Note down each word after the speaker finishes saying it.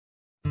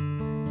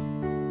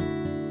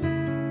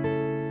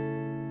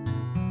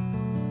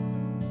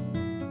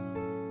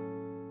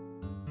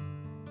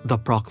The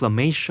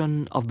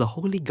proclamation of the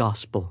Holy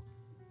Gospel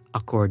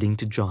according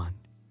to John.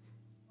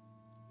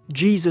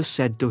 Jesus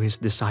said to his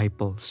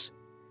disciples,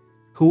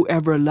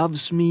 "Whoever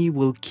loves me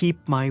will keep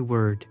my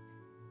word,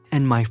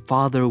 and my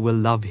Father will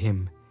love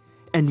him,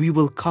 and we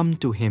will come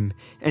to him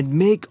and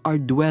make our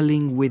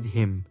dwelling with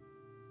him.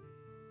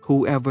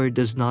 Whoever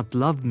does not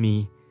love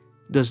me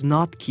does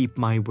not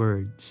keep my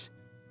words.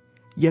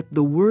 Yet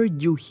the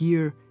word you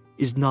hear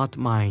is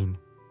not mine,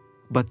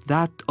 but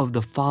that of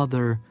the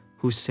Father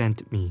who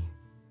sent me.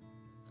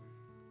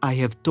 I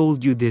have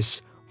told you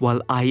this while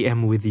I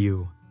am with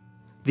you.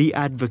 The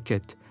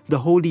Advocate,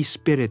 the Holy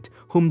Spirit,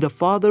 whom the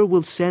Father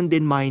will send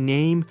in my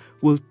name,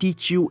 will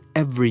teach you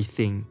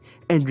everything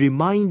and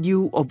remind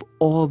you of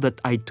all that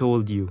I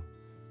told you.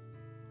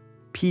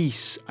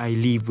 Peace I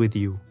leave with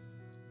you.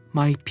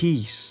 My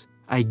peace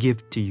I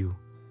give to you.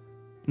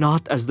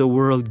 Not as the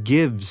world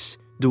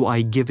gives do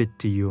I give it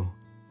to you.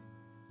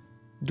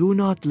 Do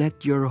not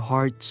let your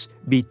hearts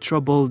be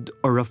troubled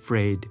or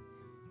afraid.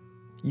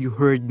 You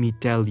heard me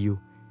tell you,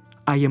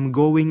 I am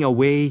going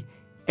away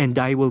and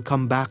I will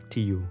come back to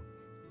you.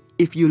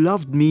 If you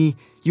loved me,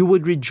 you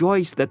would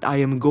rejoice that I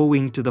am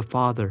going to the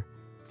Father,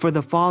 for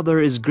the Father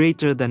is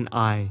greater than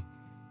I.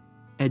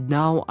 And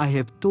now I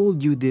have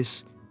told you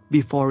this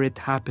before it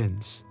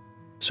happens,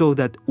 so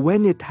that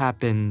when it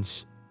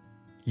happens,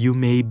 you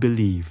may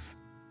believe."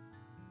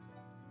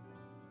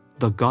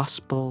 The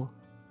Gospel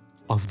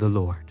of the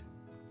Lord.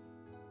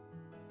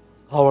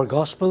 Our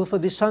Gospel for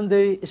this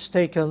Sunday is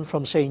taken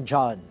from St.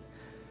 John.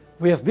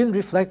 We have been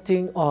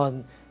reflecting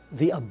on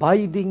the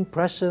abiding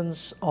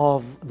presence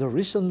of the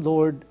risen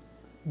Lord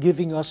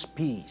giving us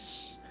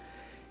peace.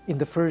 In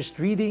the first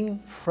reading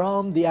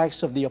from the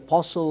Acts of the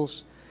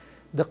Apostles,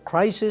 the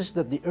crisis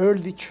that the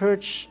early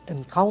church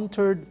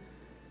encountered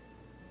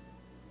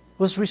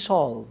was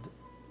resolved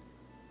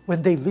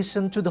when they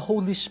listened to the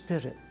Holy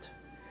Spirit.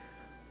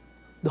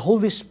 The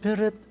Holy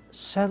Spirit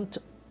sent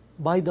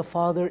by the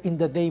Father in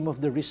the name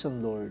of the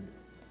risen Lord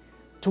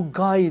to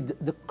guide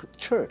the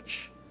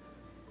church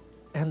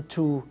and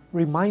to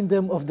remind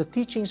them of the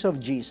teachings of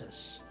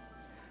Jesus.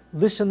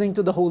 Listening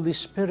to the Holy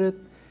Spirit,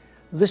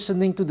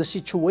 listening to the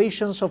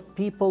situations of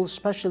people,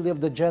 especially of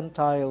the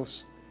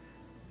Gentiles,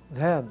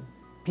 then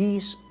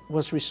peace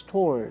was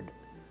restored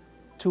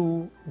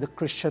to the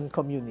Christian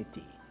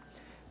community.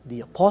 The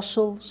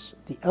apostles,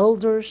 the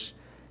elders,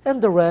 and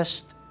the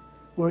rest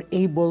were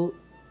able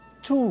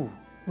to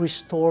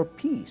restore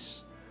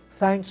peace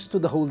thanks to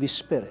the Holy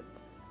Spirit.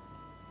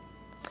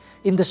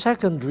 In the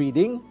second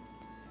reading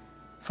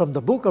from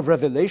the book of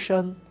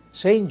Revelation,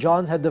 St.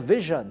 John had a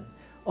vision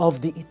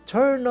of the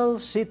eternal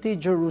city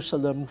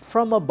Jerusalem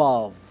from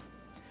above,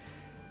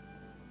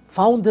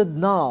 founded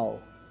now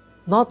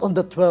not on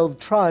the 12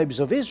 tribes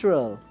of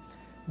Israel,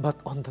 but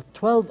on the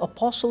 12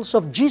 apostles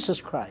of Jesus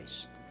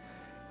Christ.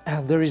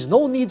 And there is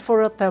no need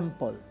for a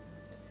temple,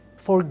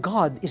 for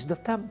God is the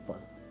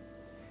temple.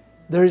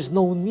 There is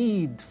no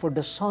need for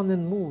the sun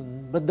and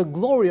moon, but the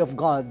glory of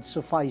God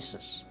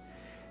suffices.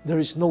 There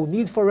is no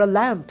need for a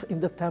lamp in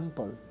the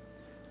temple.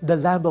 The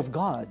Lamb of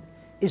God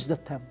is the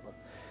temple.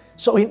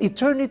 So in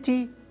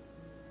eternity,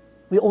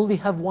 we only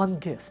have one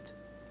gift,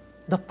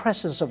 the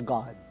presence of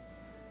God,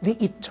 the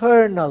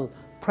eternal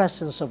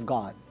presence of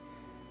God.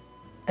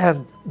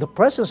 And the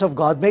presence of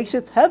God makes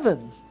it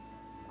heaven.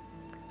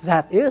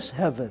 That is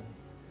heaven,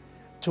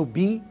 to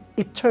be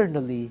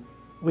eternally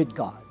with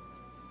God.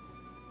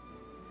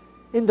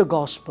 In the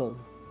Gospel,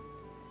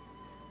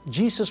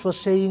 Jesus was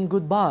saying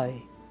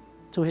goodbye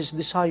to his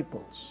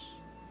disciples.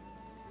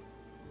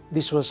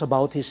 This was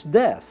about his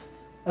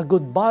death, a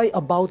goodbye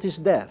about his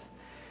death.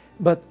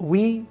 But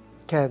we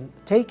can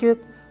take it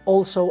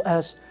also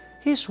as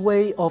his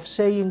way of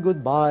saying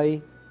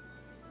goodbye,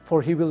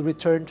 for he will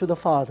return to the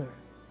Father.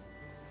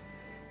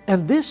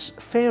 And this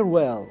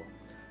farewell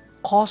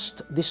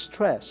caused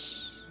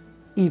distress,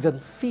 even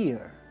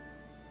fear,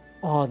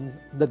 on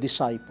the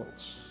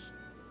disciples.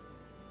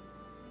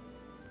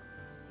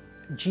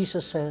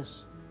 Jesus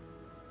says,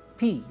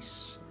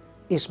 "Peace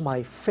is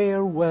my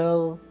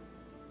farewell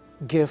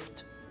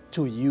gift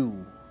to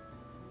you."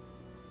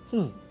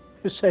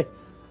 You say,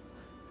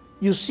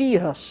 you see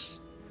us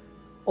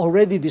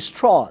already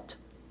distraught,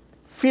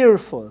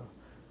 fearful.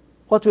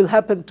 What will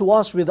happen to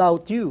us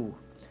without you?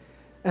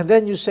 And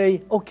then you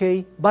say,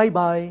 okay,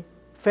 bye-bye,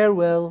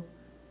 farewell,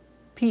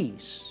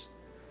 peace.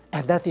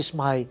 And that is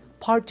my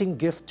parting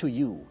gift to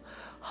you.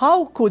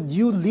 How could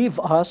you leave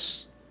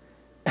us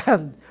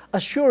and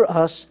assure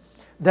us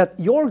that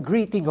your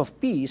greeting of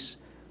peace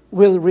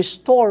will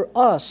restore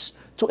us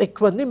to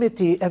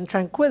equanimity and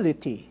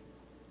tranquility?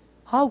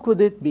 How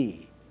could it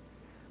be?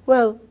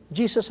 Well,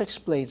 Jesus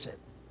explains it.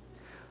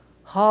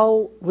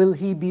 How will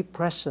He be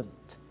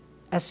present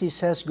as He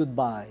says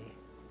goodbye?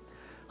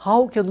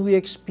 How can we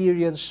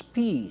experience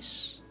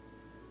peace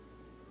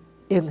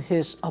in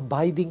His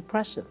abiding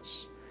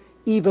presence,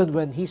 even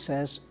when He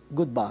says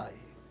goodbye?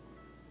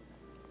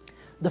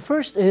 The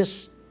first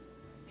is,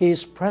 He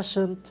is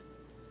present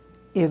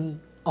in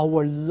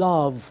our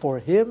love for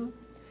Him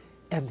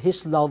and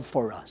His love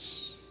for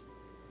us.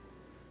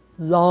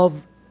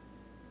 Love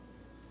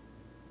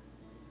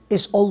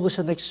is always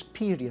an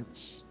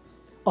experience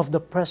of the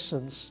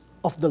presence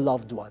of the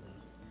loved one.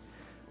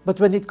 But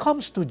when it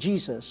comes to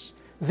Jesus,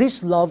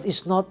 this love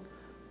is not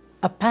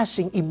a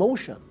passing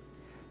emotion.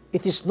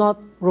 It is not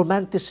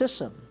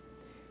romanticism.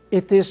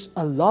 It is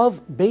a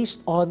love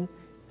based on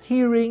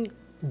hearing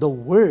the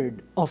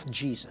word of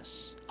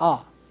Jesus.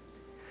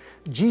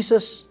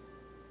 Jesus,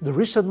 the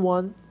risen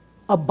one,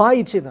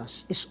 abides in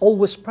us, is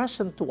always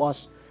present to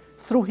us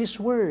through His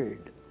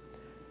word.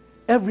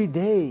 Every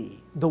day,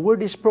 the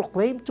word is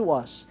proclaimed to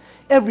us.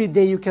 Every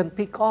day you can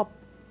pick up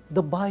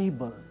the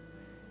Bible,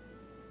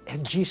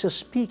 and Jesus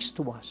speaks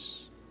to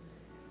us.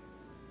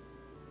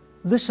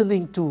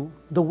 Listening to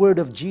the word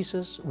of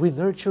Jesus, we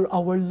nurture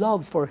our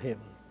love for Him.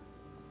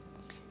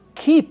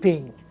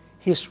 Keeping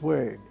His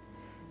word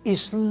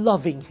is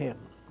loving Him.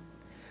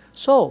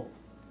 So,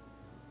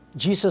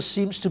 Jesus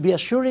seems to be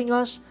assuring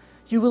us,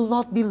 you will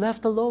not be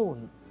left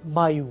alone.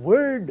 My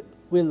word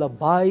will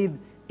abide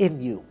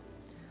in you.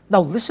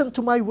 Now listen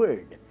to my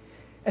word.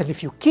 And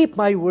if you keep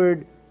my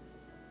word,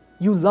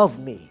 you love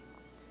me.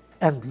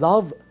 And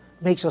love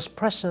makes us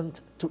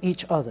present to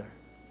each other.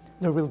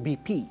 There will be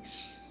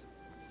peace.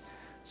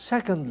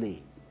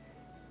 Secondly,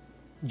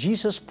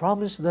 Jesus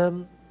promised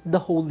them the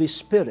Holy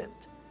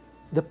Spirit,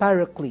 the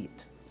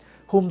Paraclete,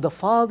 whom the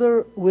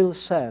Father will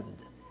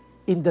send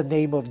in the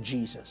name of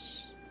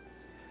Jesus.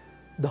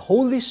 The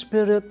Holy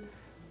Spirit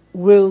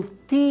will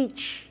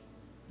teach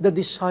the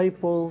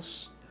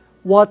disciples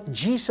what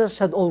Jesus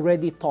had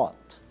already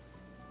taught.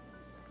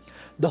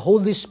 The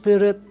Holy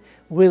Spirit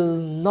will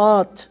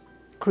not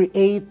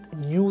create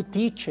new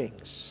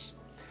teachings.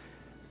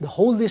 The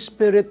Holy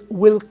Spirit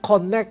will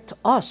connect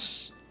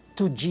us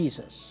to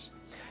Jesus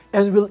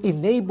and will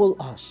enable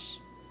us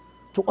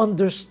to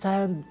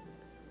understand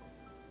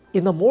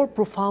in a more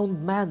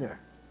profound manner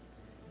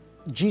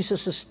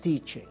Jesus'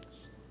 teachings.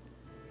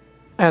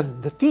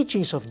 And the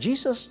teachings of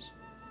Jesus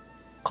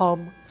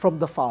come from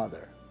the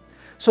Father.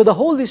 So the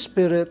Holy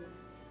Spirit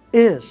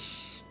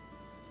is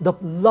the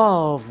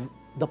love,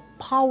 the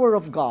power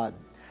of God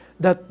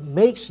that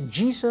makes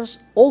Jesus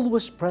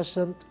always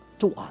present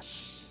to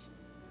us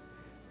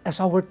as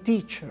our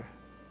teacher,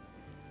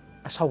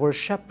 as our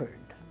shepherd.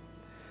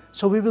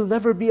 So we will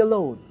never be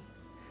alone.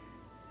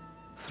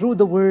 Through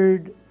the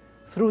Word,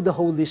 through the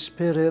Holy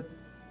Spirit,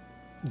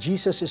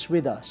 Jesus is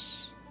with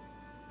us,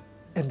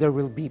 and there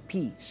will be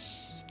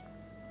peace.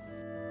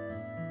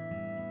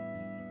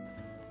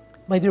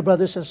 My dear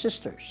brothers and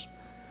sisters,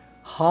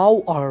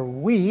 how are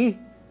we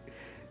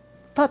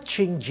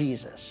touching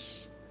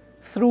Jesus?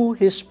 Through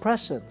His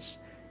presence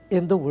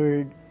in the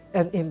Word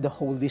and in the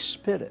Holy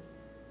Spirit.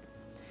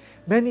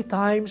 Many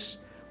times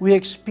we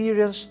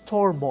experience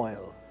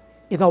turmoil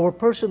in our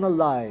personal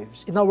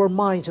lives, in our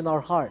minds, in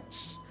our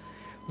hearts.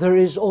 There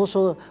is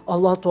also a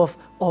lot of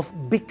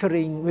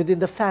bickering within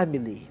the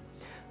family.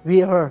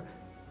 We are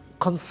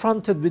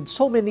confronted with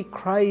so many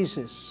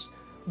crises,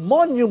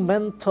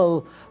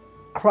 monumental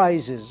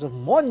crises of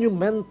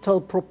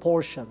monumental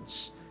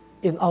proportions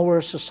in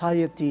our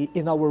society,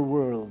 in our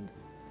world.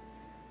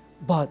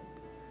 But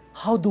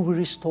how do we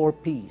restore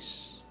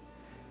peace?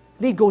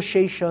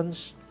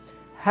 Negotiations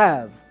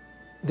have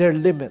their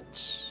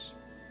limits.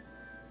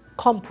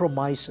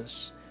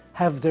 Compromises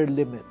have their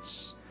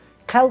limits.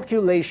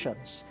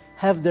 Calculations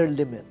have their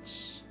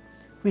limits.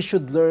 We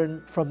should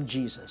learn from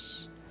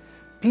Jesus.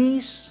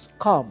 Peace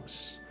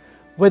comes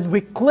when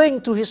we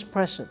cling to His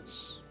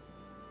presence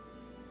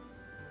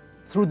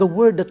through the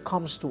Word that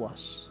comes to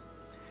us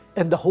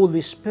and the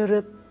Holy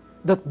Spirit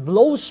that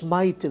blows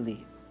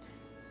mightily,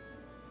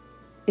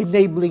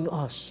 enabling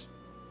us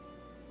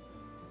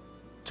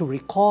to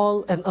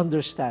recall and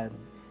understand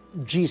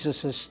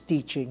Jesus'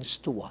 teachings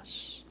to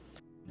us.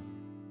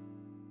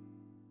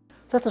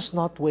 Let us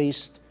not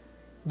waste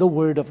the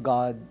Word of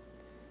God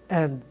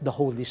and the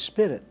Holy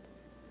Spirit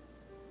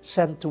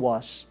sent to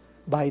us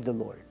by the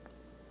Lord.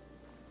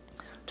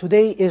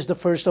 Today is the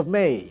 1st of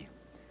May,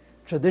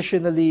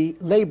 traditionally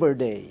Labor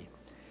Day,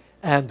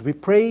 and we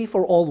pray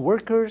for all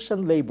workers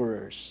and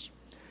laborers.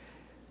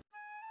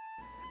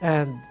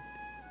 And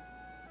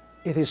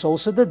it is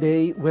also the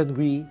day when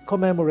we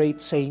commemorate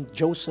Saint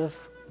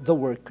Joseph the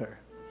Worker.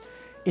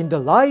 In the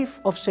life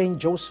of Saint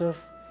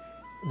Joseph,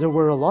 there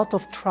were a lot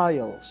of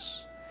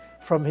trials,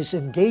 from his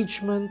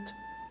engagement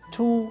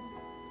to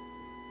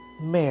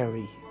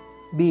Mary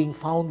being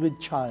found with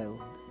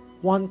child,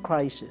 one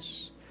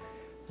crisis.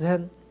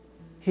 Then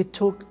he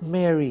took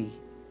Mary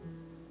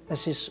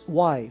as his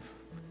wife.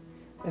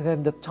 And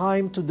then the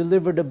time to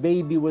deliver the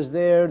baby was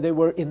there. They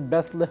were in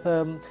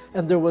Bethlehem,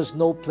 and there was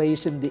no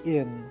place in the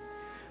inn.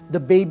 The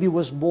baby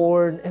was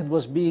born and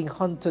was being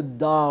hunted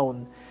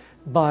down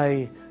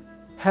by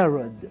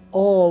Herod.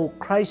 Oh,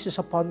 crisis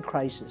upon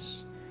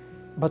crisis.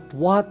 But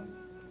what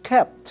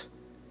kept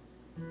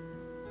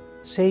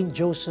Saint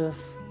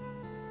Joseph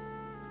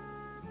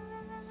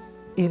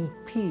in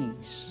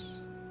peace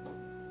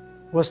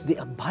was the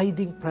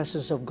abiding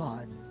presence of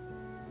God,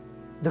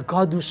 the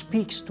God who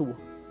speaks to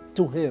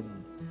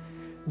him,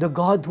 the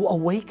God who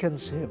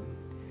awakens him,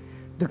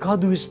 the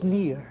God who is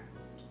near.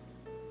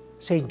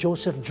 Saint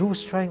Joseph drew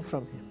strength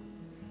from him,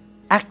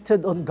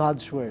 acted on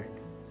God's word,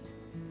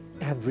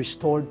 and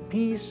restored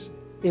peace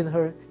in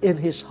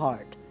his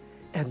heart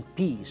and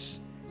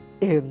peace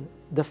in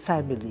the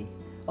family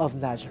of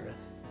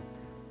Nazareth.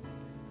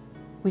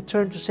 We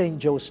turn to Saint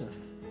Joseph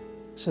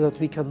so that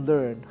we can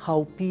learn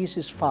how peace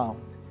is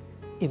found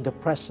in the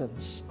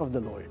presence of the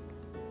Lord.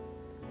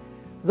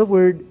 The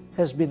word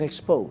has been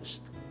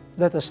exposed.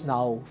 Let us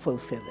now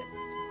fulfill it.